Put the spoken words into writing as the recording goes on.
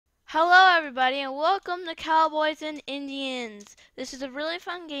Hello everybody and welcome to Cowboys and Indians. This is a really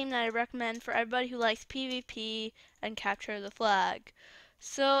fun game that I recommend for everybody who likes PvP and capture the flag.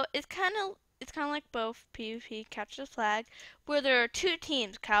 So it's kind of like both PvP capture the flag, where there are two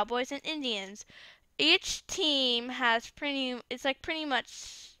teams, Cowboys and Indians. Each team has pretty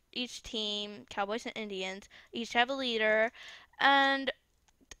much each team, Cowboys and Indians, each have a leader, and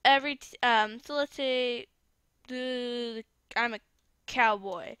so let's say I'm a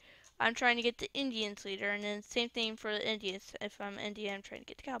cowboy. I'm trying to get the Indians leader, and then same thing for the Indians. If I'm Indian, I'm trying to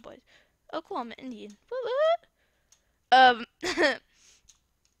get the Cowboys. Oh, cool, I'm an Indian. Um,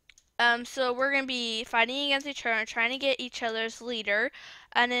 so we're gonna be fighting against each other, trying to get each other's leader,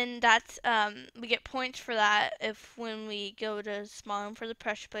 and then we get points for that if when we go to spawn for the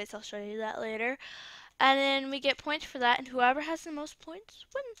pressure place. I'll show you that later, and then we get points for that, and whoever has the most points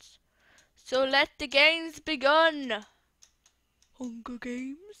wins. So let the games begin. Hunger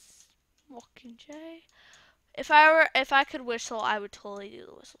Games. Mockingjay. If I could whistle, I would totally do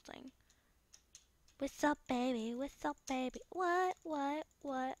the whistle thing. Whistle baby, what,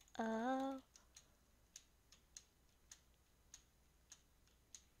 oh.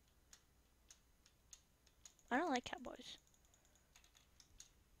 I don't like cowboys.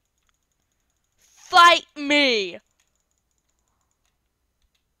 Fight me!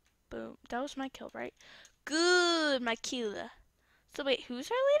 Boom. That was my kill, right? Good, my kill. So wait, who's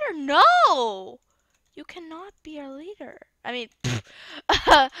our leader? No! You cannot be our leader. I mean,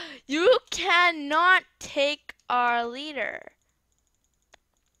 you cannot take our leader.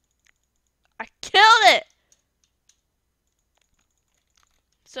 I killed it!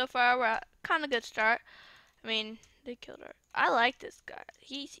 So far, we're at kind of good start. I mean, they killed her. I like this guy.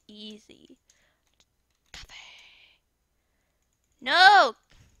 He's easy. No!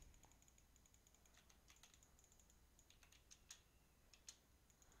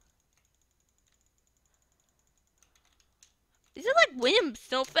 These are like wimps,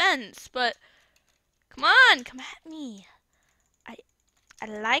 no offense, but come on, come at me. I I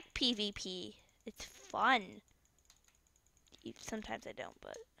like PvP. It's fun. Sometimes I don't,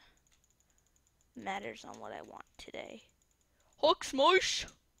 but it matters on what I want today. Hulk smush!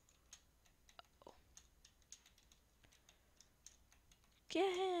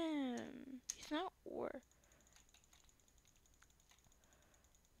 Get him! He's not worth.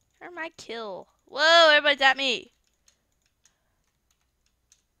 Or my kill. Whoa, everybody's at me.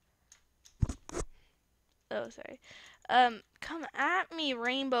 Oh, sorry. Come at me,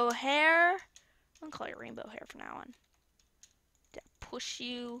 rainbow hair. I'm gonna call you rainbow hair from now on. To push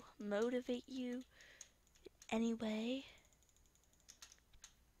you, motivate you. Anyway.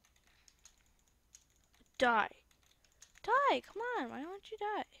 Die. Die, come on, why don't you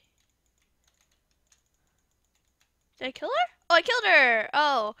die? Did I kill her? Oh, I killed her!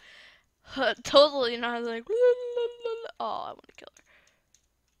 Oh. Totally not like, la, la, la, la. Oh, I want to kill her.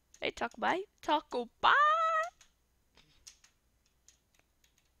 Hey, Taco Bye. Taco Bye!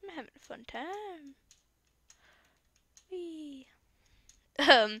 I'm having a fun time. Whee.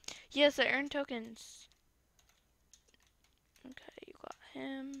 Yes, I earned tokens. Okay, you got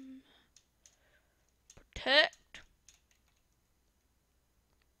him. Protect.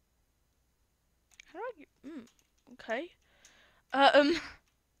 How do I get, okay.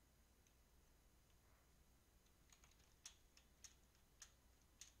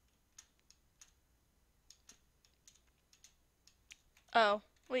 Oh,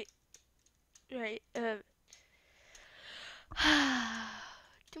 wait. Right,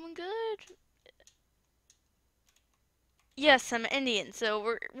 doing good. Yes, I'm Indian,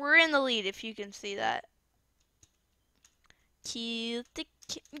 so we're in the lead if you can see that. Kill the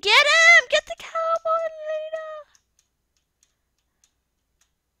get him! Get the cowboy leader!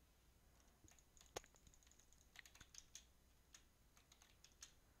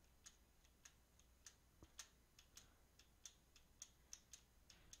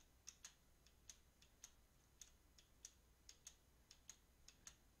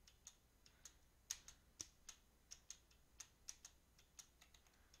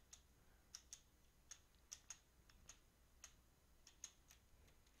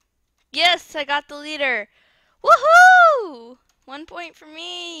 Yes, I got the leader. Woohoo! 1 point for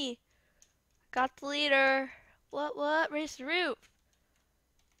me. Got the leader. What? Raise the roof.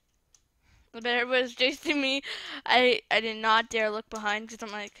 I bet everybody's chasing me. I did not dare look behind because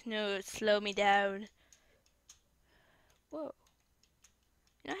I'm like, no, slow me down. Whoa.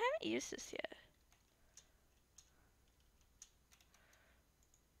 You know, I haven't used this yet.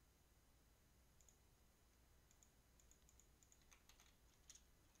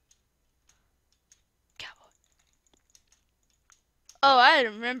 Cowboy. Oh, I I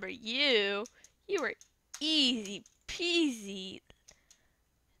remember you. You were easy peasy.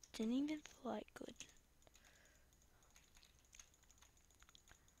 Didn't even fly good.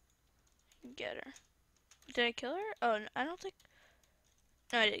 Get her. Did I kill her? Oh, no, I don't think.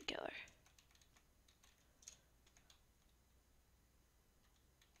 No, I didn't kill her.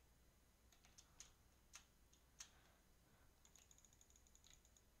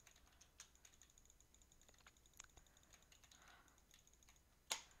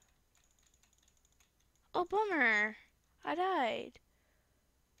 Oh, bummer. I died.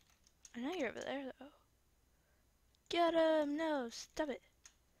 I know you're over there, though. Get him! No, stop it.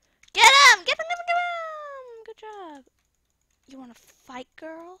 Get him! Get him! Get him! Get him! Good job. You want to fight,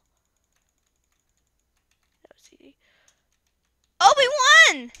 girl? That was easy. Oh, we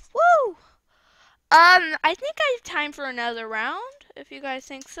won! Woo! I think I have time for another round, if you guys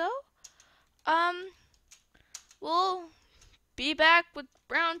think so. We'll be back with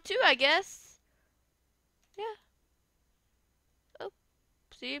round 2, I guess. Yeah. Oh,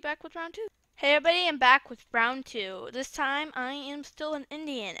 see you back with round 2. Hey everybody, I'm back with round 2. This time I am still an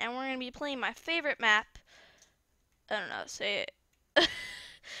Indian, and we're gonna be playing my favorite map. I don't know how to say it. I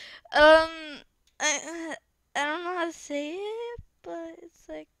don't know how to say it, but it's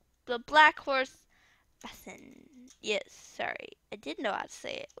like the Black Horse Basin. Yes, sorry, I did know how to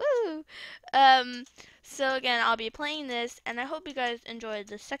say it. Woo! So again, I'll be playing this, and I hope you guys enjoyed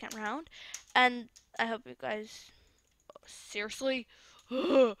the second round, and I hope you guys seriously.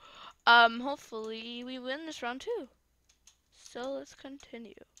 Hopefully we win this round too. So let's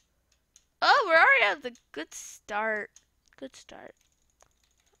continue. Oh, we're already at the good start. Good start.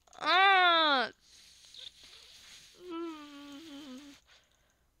 Oh,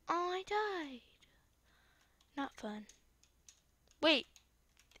 I died. Not fun. Wait.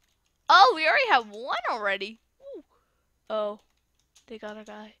 Oh, we already have one already. Ooh. Oh, they got a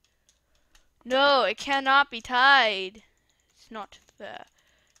guy. No, it cannot be tied. It's not fair.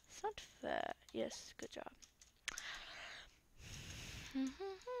 It's not fair. Yes, good job.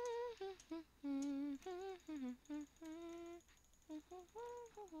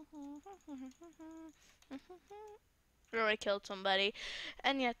 We already killed somebody,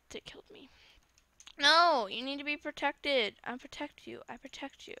 and yet they killed me. No, you need to be protected. I protect you. I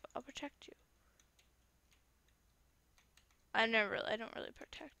protect you. I'll protect you. I don't really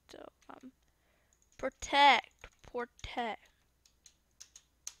protect, so protect.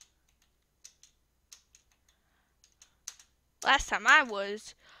 Last time I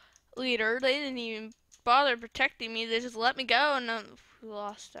was leader, they didn't even bother protecting me. They just let me go, and we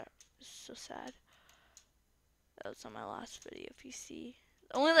lost. That was so sad. That was on my last video, if you see.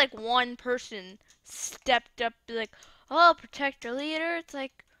 Only like one person stepped up, be like, "Oh, I'll protect your leader." It's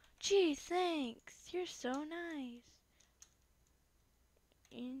like, gee, thanks. You're so nice.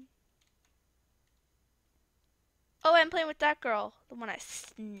 Oh, I'm playing with that girl, the one I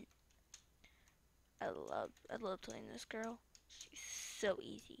love playing this girl. She's so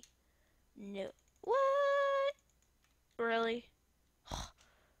easy. No. What? Really?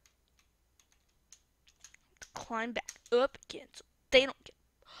 Climb back up again so they don't get.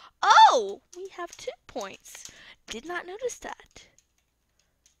 Oh! We have 2 points. Did not notice that.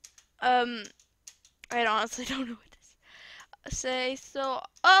 I honestly don't know what this say, so.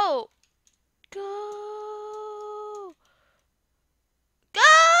 Oh! Go! Go!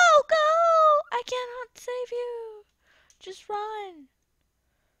 Go! I cannot save you. Just run.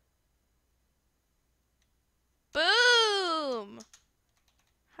 Boom!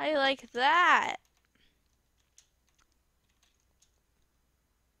 How you like that?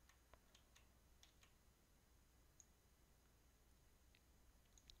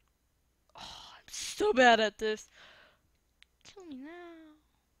 Oh, I'm so bad at this. Kill me now.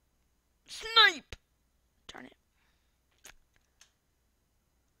 Snipe! Darn it.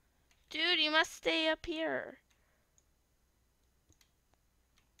 Dude, you must stay up here.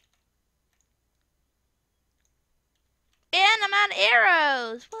 And I'm out of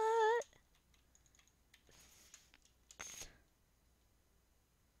arrows. What?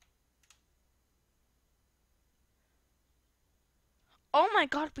 Oh my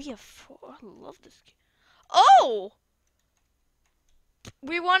god, we have 4. I love this game. Oh!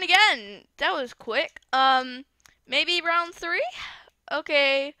 We won again. That was quick. Maybe round 3?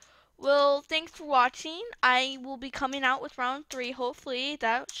 Okay. Well, thanks for watching. I will be coming out with round 3, hopefully.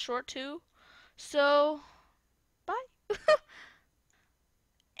 That's short too. So, bye.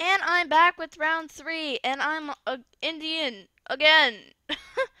 And I'm back with round 3, and I'm an Indian again.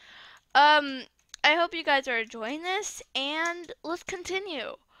 I hope you guys are enjoying this, and let's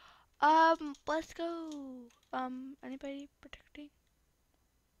continue. Let's go. Anybody protecting?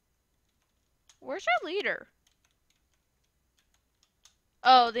 Where's our leader?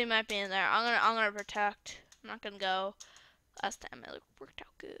 Oh, they might be in there. I'm gonna protect. I'm not gonna go. Last time it worked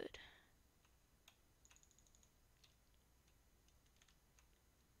out good.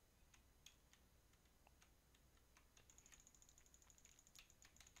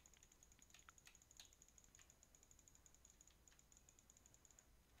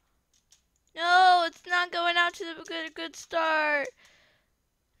 No, it's not going out to the good start.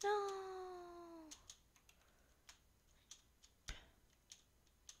 No.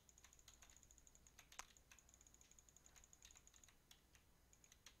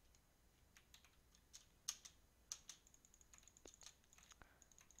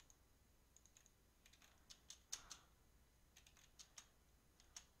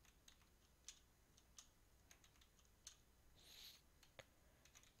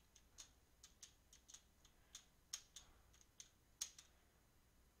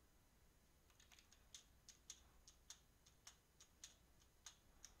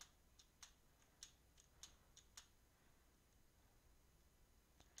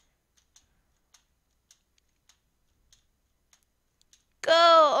 Go!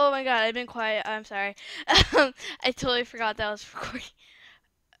 Oh my god, I've been quiet. I'm sorry. I totally forgot that was recording.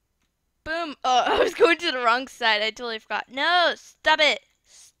 Boom! Oh, I was going to the wrong side. I totally forgot. No! Stop it!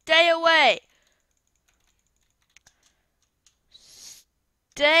 Stay away!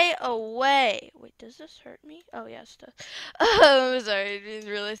 Stay away! Wait, does this hurt me? Oh, yeah, it does. I'm sorry, it's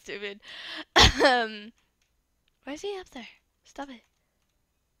really stupid. Why is he up there? Stop it.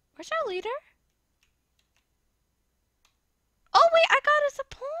 Where's our leader? Oh, wait, I got us a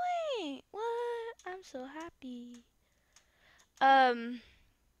point! What? I'm so happy.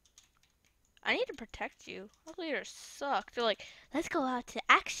 I need to protect you. Our leaders suck. They're like, let's go out to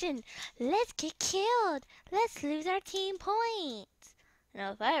action. Let's get killed. Let's lose our team points.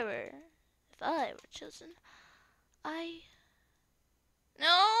 Now, if I were chosen, no,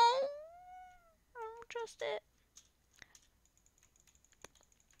 I don't trust it.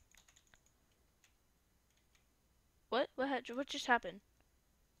 What? What just happened?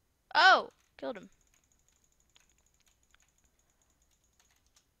 Oh, killed him.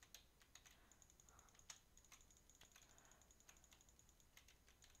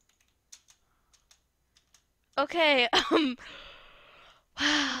 Okay, wow,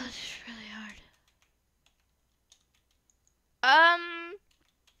 this is really hard. I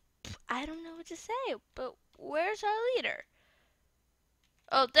don't know what to say, but where's our leader?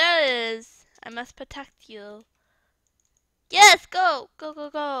 Oh, there it is. I must protect you. Yes, go, go, go,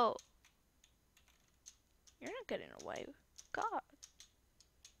 go. You're not getting away. God.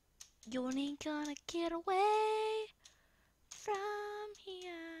 You ain't gonna get away from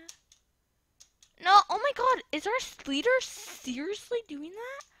here. No, oh my god, is our leader seriously doing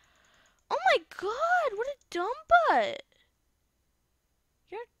that? Oh my god, what a dumb butt.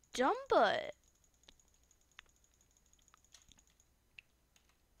 You're a dumb butt.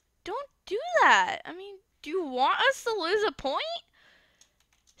 Don't do that. I mean, do you want us to lose a point?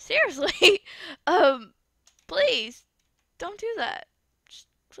 Seriously. Please, don't do that. Just,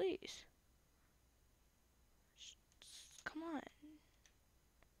 please. Just, come on.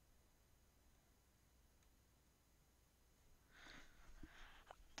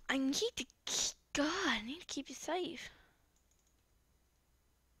 I need to, God, I need to keep you safe.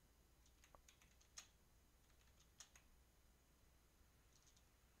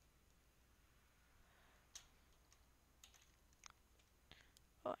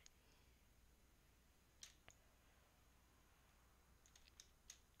 Oh.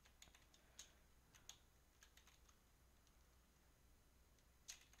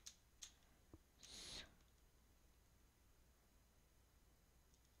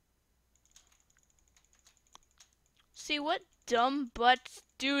 See, what dumb butts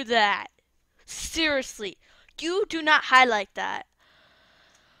do that? Seriously, you do not highlight that.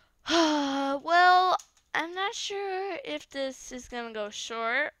 Well, I'm not sure if this is gonna go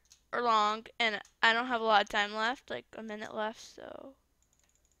short or long, and I don't have a lot of time left, like a minute left, so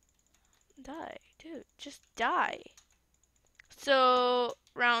die, dude, just die. So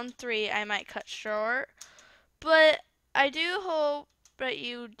round 3 I might cut short, but I do hope that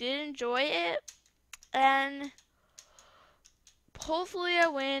you did enjoy it, and hopefully I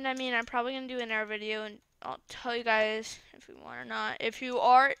win. I mean, I'm probably gonna do another video and I'll tell you guys if we won or not. If you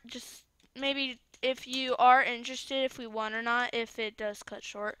are, just maybe if you are interested if we won or not, if it does cut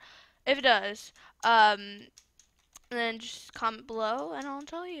short. If it does, then just comment below and I'll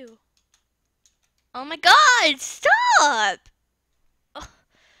tell you. Oh my god, stop! Ugh,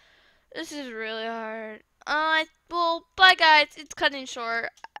 this is really hard. Well, bye guys, it's cutting short.